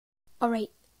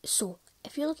Alright, so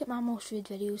if you look at my most viewed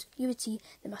videos, you would see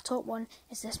that my top one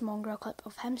is this Mongrel clip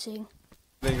of him saying,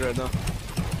 Right now.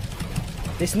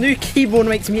 This new keyboard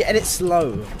makes me edit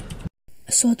slow.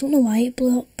 So I don't know why it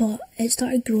blew up, but it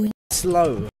started growing.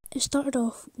 Slow. It started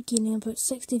off gaining about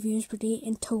 60 views per day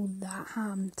until that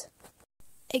happened.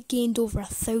 It gained over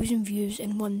 1,000 views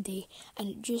in one day, and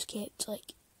it just kept,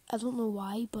 like, I don't know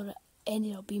why, but it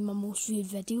ended up being my most viewed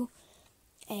video.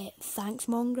 Thanks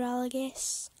Mongrel, I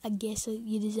guess. I guess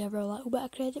you deserve a little bit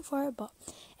of credit for it, but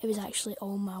it was actually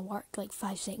all my work. Like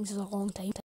 5 seconds is a long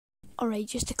time. Alright,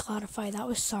 just to clarify, that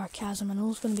was sarcasm. I know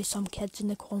there's going to be some kids in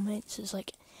the comments. It's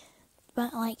like,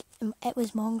 but like, it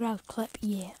was Mongrel's clip.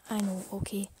 Yeah, I know,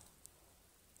 okay.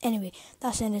 Anyway,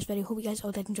 that's the end of this video. Hope you guys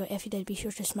all did enjoy. If you did, be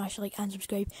sure to smash a like and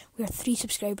subscribe. We are 3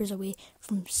 subscribers away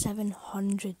from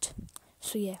 700.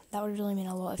 So yeah, that would really mean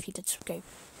a lot if you did subscribe.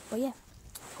 But yeah,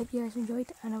 hope you guys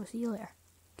enjoyed, and I will see you later.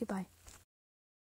 Goodbye.